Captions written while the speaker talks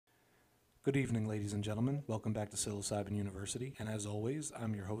Good evening, ladies and gentlemen. Welcome back to Psilocybin University. And as always,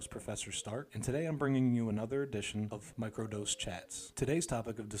 I'm your host, Professor Stark. And today I'm bringing you another edition of Microdose Chats. Today's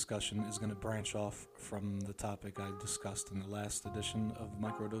topic of discussion is going to branch off from the topic I discussed in the last edition of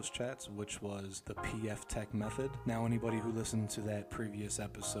Microdose Chats, which was the PF Tech method. Now, anybody who listened to that previous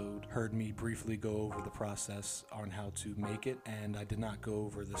episode heard me briefly go over the process on how to make it, and I did not go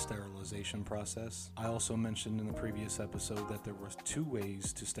over the sterilization process. I also mentioned in the previous episode that there were two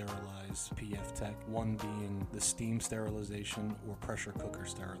ways to sterilize PF Tech, one being the steam sterilization or pressure cooker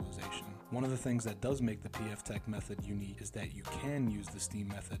sterilization. One of the things that does make the PF Tech method unique is that you can use the steam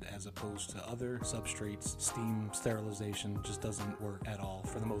method as opposed to other substrates. Steam sterilization just doesn't work at all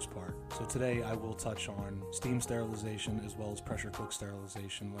for the most part. So today I will touch on steam sterilization as well as pressure cook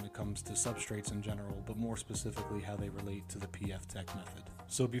sterilization when it comes to substrates in general, but more specifically how they relate to the PF Tech method.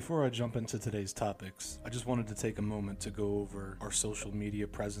 So before I jump into today's topics, I just wanted to take a moment to go over our social media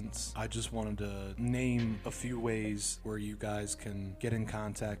presence. I just wanted to name a few ways where you guys can get in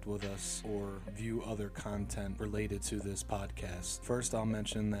contact with us or view other content related to this podcast. First, I'll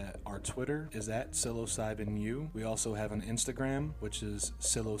mention that our Twitter is at PsilocybinU. We also have an Instagram, which is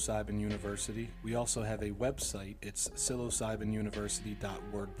Psilocybin University. We also have a website. It's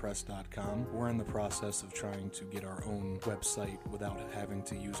psilocybinuniversity.wordpress.com. We're in the process of trying to get our own website without having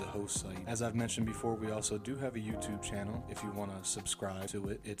to use a host site. As I've mentioned before, we also do have a YouTube channel if you want to subscribe to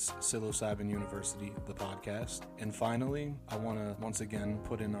it. It's Psilocybin University, the podcast. And finally, I want to once again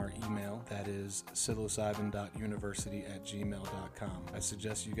put in our email. That is psilocybin.university@gmail.com. I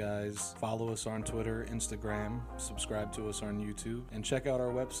suggest you guys follow us on Twitter, Instagram, subscribe to us on YouTube, and check out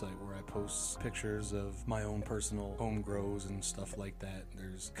our website where I post pictures of my own personal home grows and stuff like that.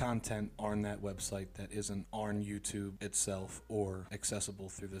 There's content on that website that isn't on YouTube itself or accessible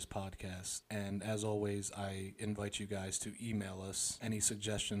through this podcast. And as always, I invite you guys to email us any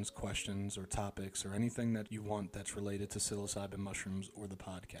suggestions, questions, or topics, or anything that you want that's related to psilocybin mushrooms or the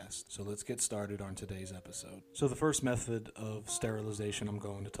podcast. So let's get started on today's episode. So the first method of sterilization I'm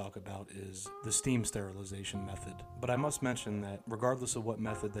going to talk about is the steam sterilization method. But I must mention that regardless of what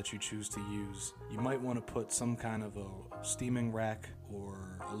method that you choose to use, you might want to put some kind of a steaming rack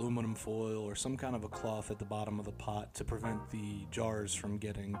or aluminum foil or some kind of a cloth at the bottom of the pot to prevent the jars from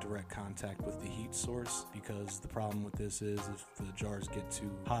getting direct contact with the heat source, because the problem with this is if the jars get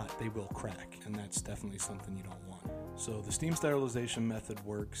too hot, they will crack, and that's definitely something you don't want. So the steam sterilization method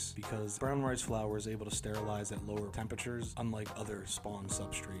works because brown rice flour is able to sterilize at lower temperatures, unlike other spawn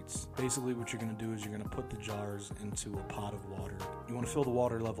substrates. Basically what you're going to do is you're going to put the jars into a pot of water. You want to fill the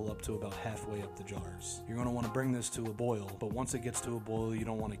water level up to about halfway up the jars. You're going to want to bring this to a boil, but once it gets to a boil, you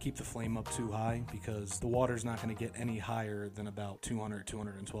don't want to keep the flame up too high because the water's not going to get any higher than about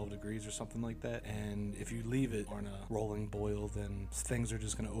 212 degrees or something like that. And if you leave it on a rolling boil, then things are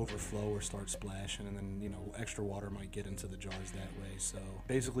just going to overflow or start splashing, and then, extra water might get into the jars that way. So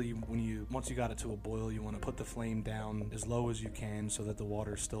basically once you got it to a boil, you want to put the flame down as low as you can so that the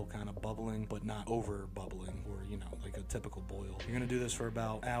water's still kind of bubbling but not over bubbling, or like a typical boil. You're going to do this for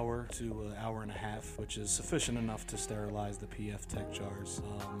about an hour to an hour and a half, which is sufficient enough to sterilize the PF Tech jars.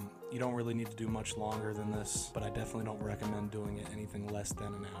 You don't really need to do much longer than this, but I definitely don't recommend doing it anything less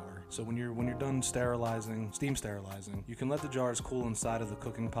than an hour. So when you're done steam sterilizing, you can let the jars cool inside of the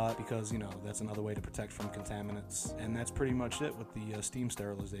cooking pot because, that's another way to protect from contaminants. And that's pretty much it with the steam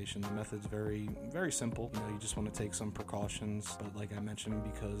sterilization. The method's very, very simple. You just want to take some precautions, but like I mentioned,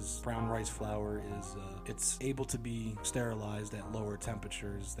 because brown rice flour is it's able to be sterilized at lower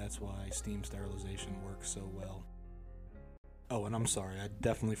temperatures, that's why steam sterilization works so well. Oh, and I'm sorry, I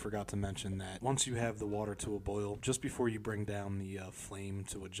definitely forgot to mention that once you have the water to a boil, just before you bring down the flame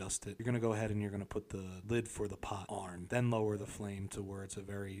to adjust it, you're going to go ahead and you're going to put the lid for the pot on, then lower the flame to where it's a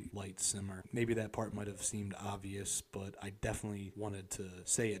very light simmer. Maybe that part might have seemed obvious, but I definitely wanted to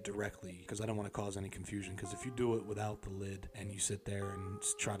say it directly because I don't want to cause any confusion, because if you do it without the lid and you sit there and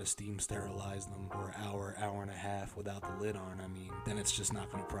try to steam sterilize them for an hour, hour and a half without the lid on, then it's just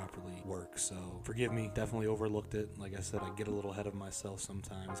not going to properly work. So forgive me, definitely overlooked it. Like I said, I get a little ahead of myself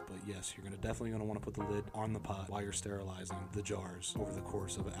sometimes, but yes, you're definitely going to want to put the lid on the pot while you're sterilizing the jars over the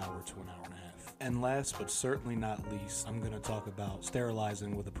course of an hour to an hour and a half. And last but certainly not least, I'm going to talk about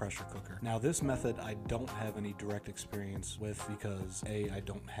sterilizing with a pressure cooker. Now this method I don't have any direct experience with because A, I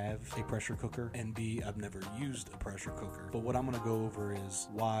don't have a pressure cooker, and B, I've never used a pressure cooker. But what I'm going to go over is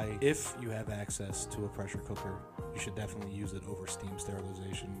why, if you have access to a pressure cooker, you should definitely use it over steam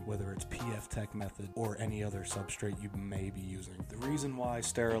sterilization, whether it's PF Tech method or any other substrate you may be using. The reason why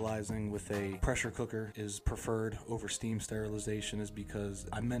sterilizing with a pressure cooker is preferred over steam sterilization is because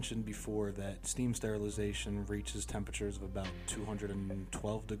I mentioned before that steam sterilization reaches temperatures of about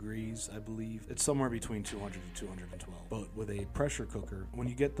 212 degrees, I believe. It's somewhere between 200 and 212. But with a pressure cooker, when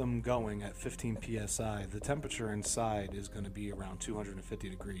you get them going at 15 psi, the temperature inside is going to be around 250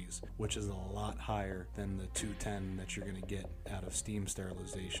 degrees, which is a lot higher than the 210 that you're going to get out of steam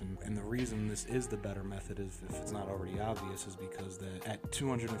sterilization. And the reason this is the better method, if it's not already obvious, is because that at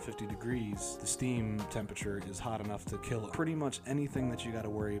 250 degrees, the steam temperature is hot enough to kill pretty much anything that you got to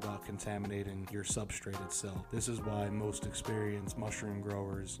worry about contaminating your substrate itself. This is why most experienced mushroom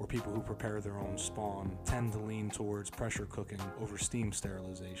growers or people who prepare their own spawn tend to lean towards pressure cooking over steam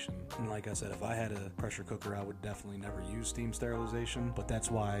sterilization. And like I said, if I had a pressure cooker, I would definitely never use steam sterilization, but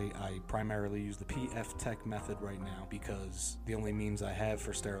that's why I primarily use the PF Tech method right now, because the only means I have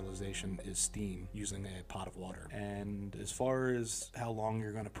for sterilization is steam using a pot of water. And as far as how long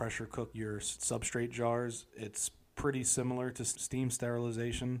you're going to pressure cook your substrate jars, it's pretty similar to steam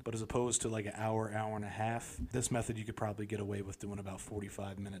sterilization, but as opposed to like an hour and a half, this method you could probably get away with doing about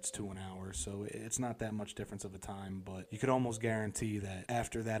 45 minutes to an hour. So it's not that much difference of a time, but you could almost guarantee that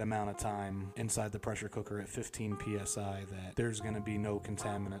after that amount of time inside the pressure cooker at 15 psi that there's going to be no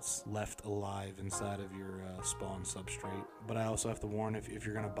contaminants left alive inside of your spawn substrate. But I also have to warn, if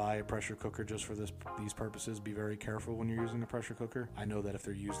you're going to buy a pressure cooker just for these purposes, be very careful when you're using a pressure cooker. I know that if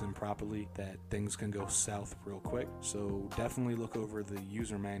they're used improperly, that things can go south real quick. So definitely look over the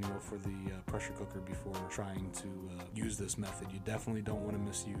user manual for the pressure cooker before trying to use this method. You definitely don't want to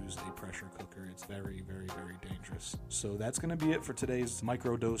misuse a pressure cooker. It's very, very, very dangerous. So that's going to be it for today's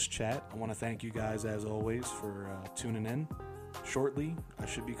microdose chat. I want to thank you guys as always for tuning in. Shortly, I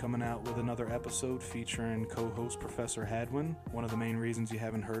should be coming out with another episode featuring co-host Professor Hadwin. One of the main reasons you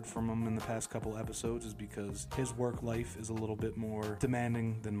haven't heard from him in the past couple episodes is because his work life is a little bit more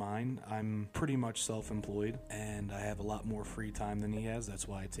demanding than mine. I'm pretty much self-employed, and I have a lot more free time than he has. That's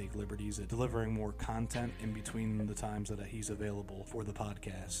why I take liberties at delivering more content in between the times that he's available for the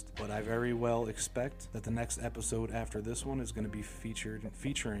podcast. But I very well expect that the next episode after this one is going to be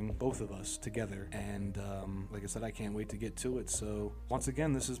featuring both of us together. And like I said, I can't wait to get to it. So once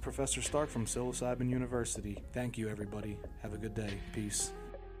again, this is Professor Stark from Psilocybin University. Thank you, everybody. Have a good day. Peace.